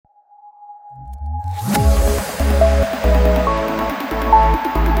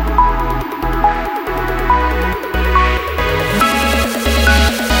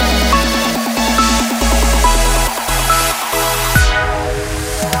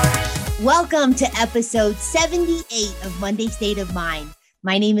Welcome to episode 78 of Monday State of Mind.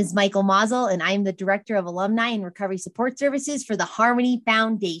 My name is Michael Mazel, and I'm the Director of Alumni and Recovery Support Services for the Harmony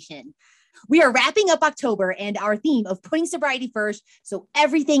Foundation. We are wrapping up October and our theme of putting sobriety first so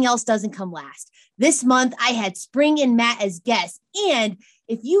everything else doesn't come last. This month, I had Spring and Matt as guests, and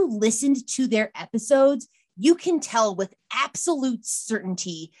if you listened to their episodes, you can tell with absolute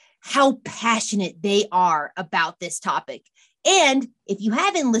certainty how passionate they are about this topic. And if you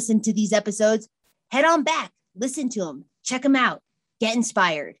haven't listened to these episodes, head on back, listen to them, check them out, get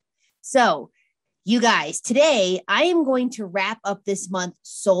inspired. So you guys, today I am going to wrap up this month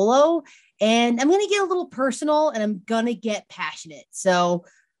solo, and I'm going to get a little personal and I'm going to get passionate. So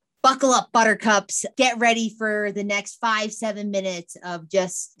buckle up, buttercups, get ready for the next 5-7 minutes of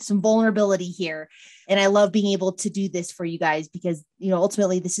just some vulnerability here. And I love being able to do this for you guys because,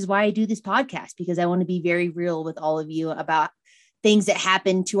 ultimately this is why I do this podcast, because I want to be very real with all of you about things that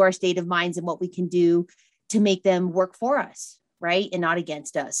happen to our state of minds and what we can do to make them work for us, right? And not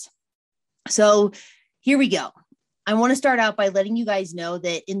against us. So here we go. I want to start out by letting you guys know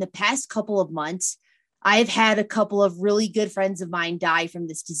that in the past couple of months, I've had a couple of really good friends of mine die from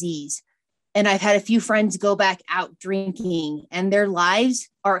this disease. And I've had a few friends go back out drinking, and their lives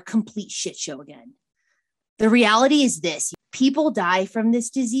are a complete shit show again. The reality is this: people die from this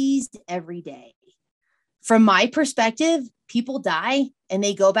disease every day. From my perspective, people die and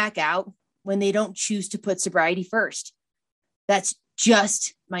they go back out when they don't choose to put sobriety first. That's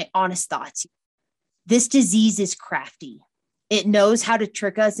just my honest thoughts. This disease is crafty. It knows how to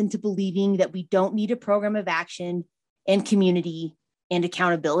trick us into believing that we don't need a program of action and community and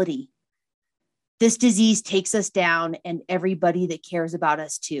accountability. This disease takes us down, and everybody that cares about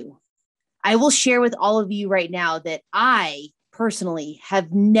us too. I will share with all of you right now that I personally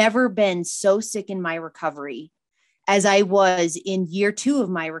have never been so sick in my recovery as I was in year 2 of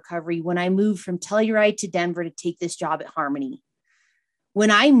my recovery when I moved from Telluride to Denver to take this job at Harmony. When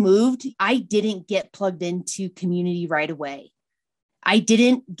I moved, I didn't get plugged into community right away. I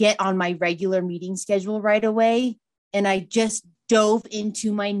didn't get on my regular meeting schedule right away. And I just dove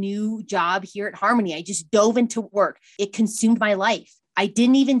into my new job here at Harmony. I just dove into work. It consumed my life. I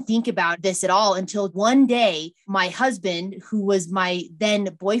didn't even think about this at all until one day, my husband, who was my then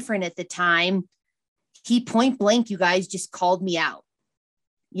boyfriend at the time, he point blank, you guys, just called me out.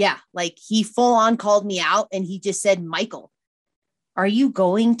 Yeah, like he full on called me out, and he just said, "Michael, are you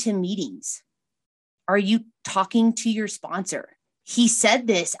going to meetings? Are you talking to your sponsor?" He said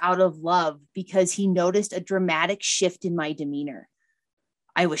this out of love because he noticed a dramatic shift in my demeanor.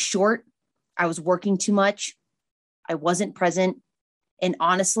 I was short. I was working too much. I wasn't present. And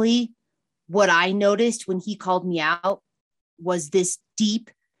honestly, what I noticed when he called me out was this deep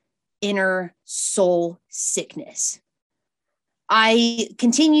inner soul sickness. I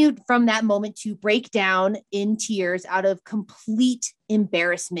continued from that moment to break down in tears out of complete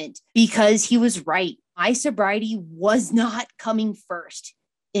embarrassment because he was right. My sobriety was not coming first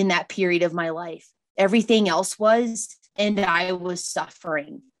in that period of my life. Everything else was, and I was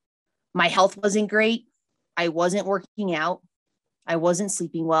suffering. My health wasn't great. I wasn't working out. I wasn't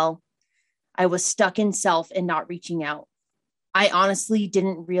sleeping well. I was stuck in self and not reaching out. I honestly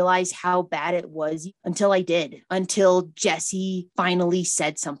didn't realize how bad it was until I did, until Jesse finally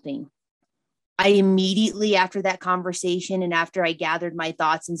said something. I immediately, after that conversation and after I gathered my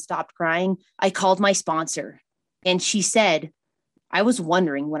thoughts and stopped crying, I called my sponsor, and she said, "I was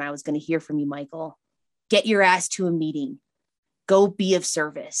wondering when I was going to hear from you, Michael. Get your ass to a meeting. Go be of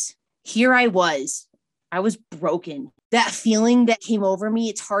service." Here I was broken. That feeling that came over me,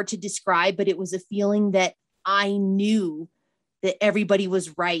 it's hard to describe, but it was a feeling that I knew that everybody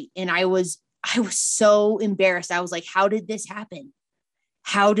was right. And I was so embarrassed. I was like, how did this happen?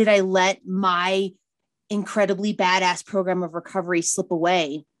 How did I let my incredibly badass program of recovery slip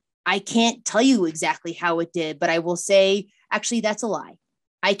away? I can't tell you exactly how it did, but I will say, actually, that's a lie.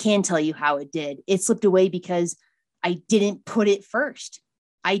 I can tell you how it did. It slipped away because I didn't put it first.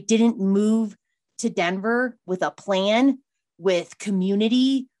 I didn't move to Denver with a plan, with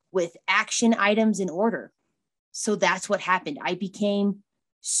community, with action items in order. So that's what happened. I became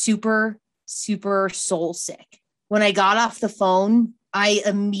super, super soul sick. When I got off the phone, I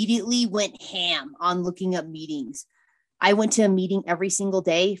immediately went ham on looking up meetings. I went to a meeting every single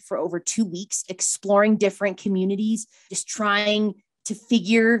day for over 2 weeks, exploring different communities, just trying to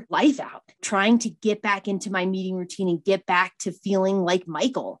figure life out, trying to get back into my meeting routine and get back to feeling like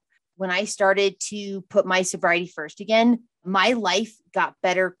Michael. when I started to put my sobriety first again, my life got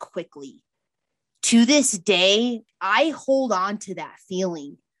better quickly. To this day, I hold on to that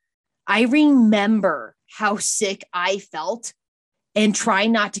feeling. I remember how sick I felt and try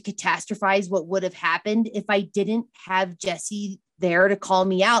not to catastrophize what would have happened if I didn't have Jesse there to call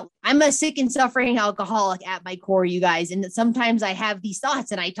me out. I'm a sick and suffering alcoholic at my core, you guys. And sometimes I have these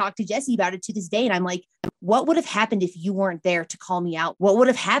thoughts and I talk to Jesse about it to this day. And I'm like, what would have happened if you weren't there to call me out? What would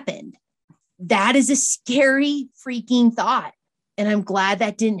have happened? That is a scary freaking thought. And I'm glad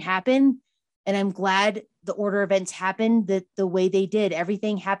that didn't happen. And I'm glad the order events happened the way they did.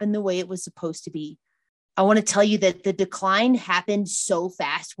 Everything happened the way it was supposed to be. I want to tell you that the decline happened so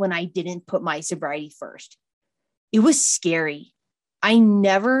fast when I didn't put my sobriety first. It was scary. I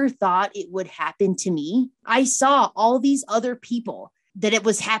never thought it would happen to me. I saw all these other people that it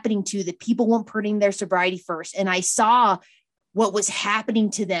was happening to, that people weren't putting their sobriety first. And I saw what was happening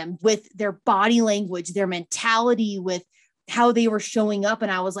to them with their body language, their mentality, with how they were showing up.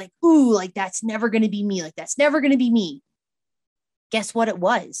 And I was like, ooh, like that's never going to be me. Like that's never going to be me. Guess what it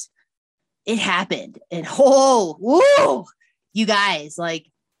was? It happened. And whoa, you guys, like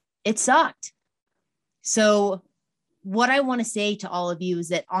it sucked. So what I want to say to all of you is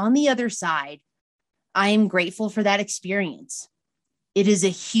that on the other side, I am grateful for that experience. It is a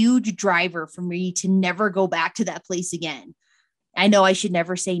huge driver for me to never go back to that place again. I know I should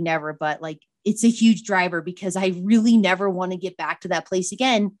never say never, but like it's a huge driver because I really never want to get back to that place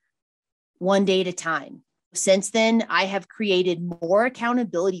again, one day at a time. Since then, I have created more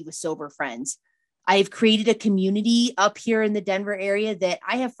accountability with sober friends. I have created a community up here in the Denver area that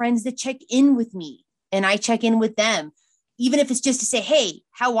I have friends that check in with me and I check in with them, even if it's just to say, hey,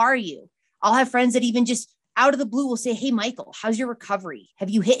 how are you? I'll have friends that even just out of the blue will say, hey, Michael, how's your recovery? Have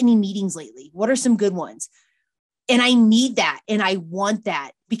you hit any meetings lately? What are some good ones? And I need that. And I want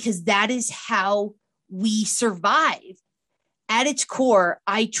that because that is how we survive. At its core,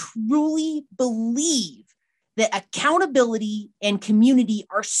 I truly believe that accountability and community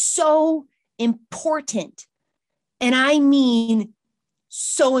are so important. And I mean,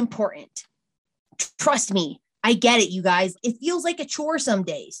 so important. Trust me, I get it, you guys. It feels like a chore some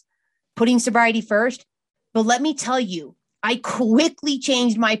days, putting sobriety first. But let me tell you, I quickly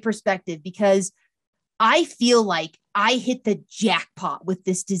changed my perspective because I feel like I hit the jackpot with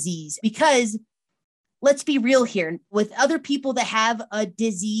this disease. Because let's be real here, with other people that have a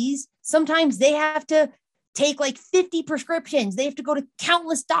disease, sometimes they have to take like 50 prescriptions. They have to go to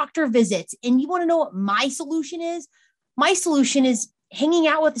countless doctor visits. And you want to know what my solution is? My solution is hanging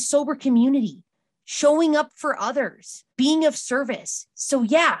out with a sober community, showing up for others, being of service. So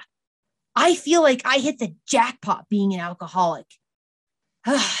yeah, I feel like I hit the jackpot being an alcoholic.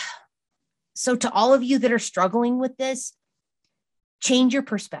 So to all of you that are struggling with this, change your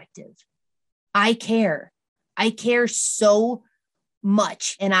perspective. I care. I care so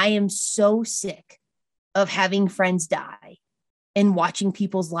much. And I am so sick of having friends die and watching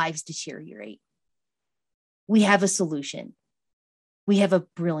people's lives deteriorate. We have a solution. We have a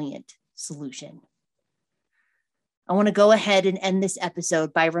brilliant solution. I want to go ahead and end this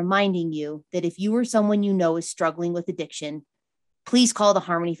episode by reminding you that if you or someone you know is struggling with addiction, please call the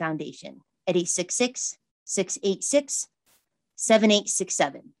Harmony Foundation at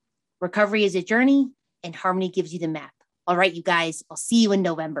 866-686-7867. Recovery is a journey, and Harmony gives you the map. All right, you guys, I'll see you in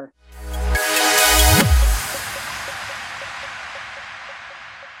November.